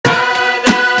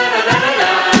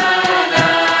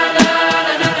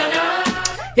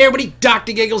Hey everybody,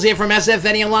 Dr. Giggles here from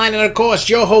SFNEOnline, and of course,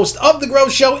 your host of The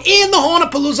Grove Show and the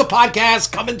Hornapalooza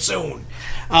podcast, coming soon.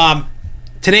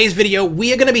 Today's video,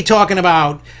 we are going to be talking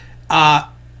about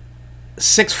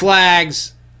Six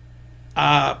Flags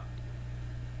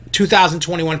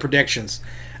 2021 predictions.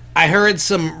 I heard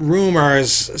some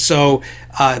rumors, so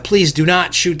please do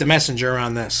not shoot the messenger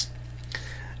on this.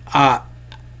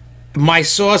 My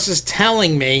source is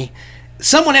telling me,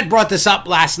 someone had brought this up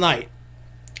last night,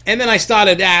 and then I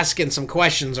started asking some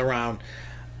questions around.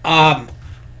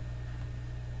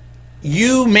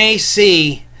 You may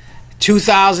see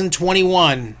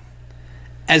 2021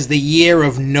 as the year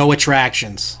of no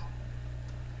attractions.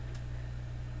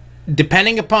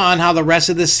 Depending upon how the rest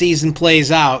of the season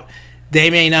plays out, they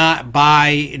may not buy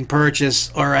and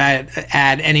purchase or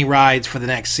add any rides for the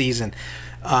next season.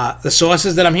 The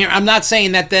sources that I'm hearing, I'm not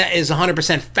saying that that is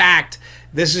 100% fact.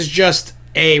 This is just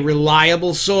a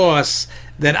reliable source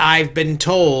that I've been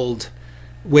told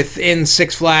within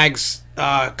Six Flags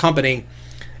company.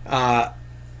 And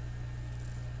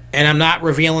I'm not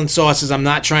revealing sources. I'm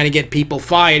not trying to get people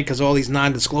fired because all these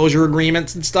non-disclosure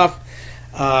agreements and stuff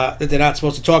that they're not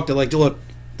supposed to talk to. Like, look,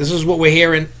 this is what we're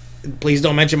hearing. Please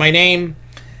don't mention my name.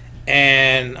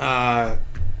 And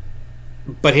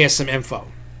but here's some info.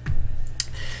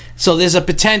 So there's a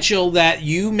potential that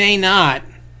you may not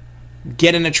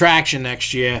get an attraction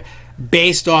next year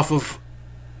based off of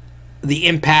the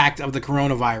impact of the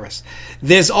coronavirus.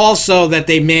 There's also that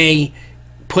they may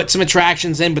put some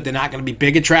attractions in, but they're not going to be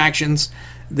big attractions.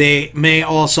 They may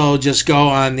also just go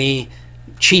on the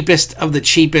cheapest of the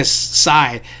cheapest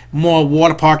side. More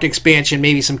water park expansion,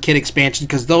 maybe some kid expansion,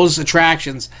 because those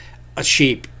attractions are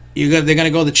cheap. They're going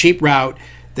to go the cheap route.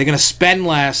 They're going to spend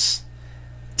less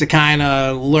to kind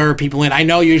of lure people in. I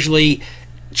know usually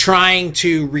trying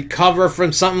to recover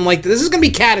from something like this is going to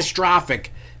be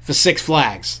catastrophic for Six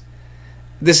Flags.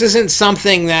 This isn't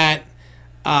something that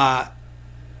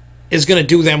is going to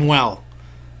do them well.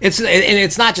 It's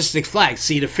not just Six Flags.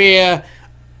 Cedar Fair,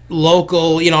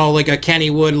 local, like a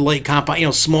Kennywood, Lake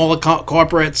Compound, smaller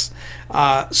corporates,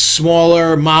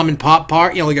 smaller mom and pop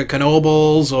park, like a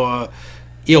Knoebels or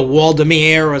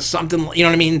Waldemere or something, you know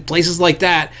what I mean? Places like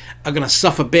that are going to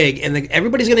suffer big, and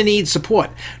everybody's going to need support.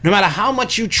 No matter how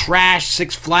much you trash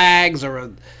Six Flags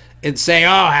and say,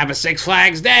 oh, have a Six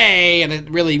Flags day, and it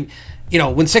really,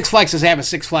 when Six Flags says have a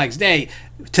Six Flags day,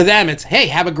 to them it's, hey,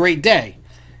 have a great day.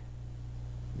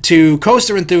 To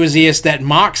coaster enthusiasts that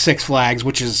mock Six Flags,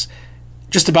 which is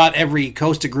just about every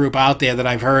coaster group out there that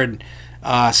I've heard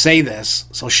say this,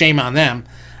 so shame on them,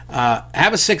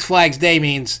 have a Six Flags day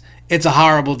means it's a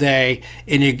horrible day,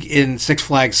 and Six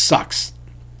Flags sucks.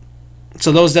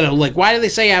 So those that are like, why do they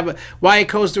say why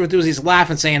coaster enthusiasts laugh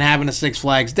and saying having a Six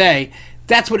Flags day?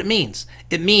 That's what it means.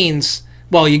 It means,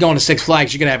 well, you're going to Six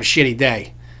Flags, you're going to have a shitty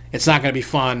day. It's not going to be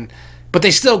fun. But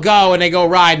they still go and they go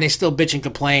ride and they still bitch and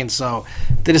complain. So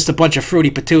they're just a bunch of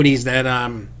fruity patooties that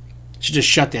should just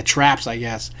shut their traps, I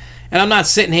guess. And I'm not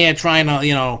sitting here trying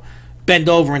to, bend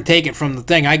over and take it from the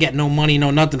thing. I get no money,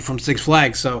 no nothing from Six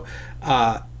Flags. So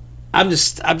I'm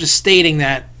just stating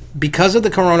that because of the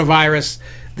coronavirus,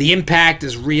 the impact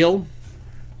is real,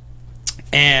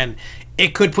 and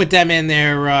it could put them in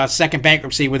their second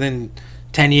bankruptcy within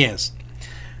 10 years.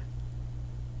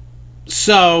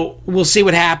 So we'll see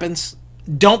what happens.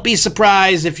 Don't be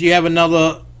surprised if you have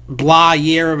another blah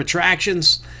year of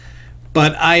attractions,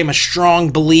 but I am a strong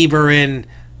believer in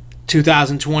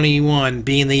 2021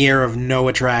 being the year of no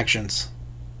attractions.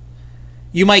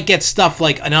 You might get stuff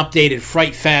like an updated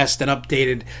Fright Fest, an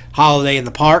updated Holiday in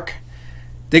the Park.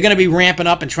 They're going to be ramping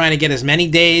up and trying to get as many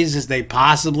days as they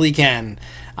possibly can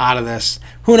out of this.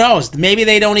 Who knows? Maybe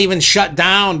they don't even shut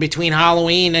down between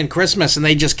Halloween and Christmas and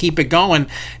they just keep it going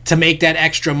to make that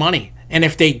extra money. And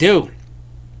if they do,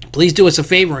 please do us a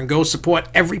favor and go support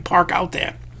every park out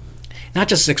there. Not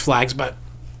just Six Flags, but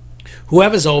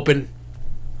whoever's open,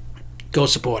 go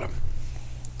support them.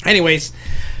 Anyways,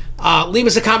 leave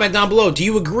us a comment down below. Do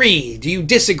you agree? Do you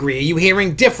disagree? Are you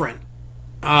hearing different?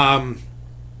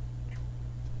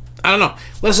 I don't know.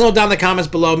 Let us know down in the comments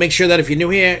below. Make sure that if you're new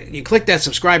here, you click that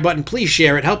subscribe button. Please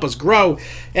share it. Help us grow.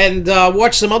 And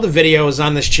watch some other videos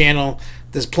on this channel.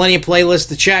 There's plenty of playlists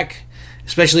to check,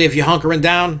 especially if you're hunkering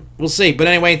down. We'll see. But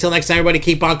anyway, until next time, everybody,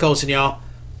 keep on coasting, y'all.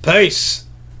 Peace.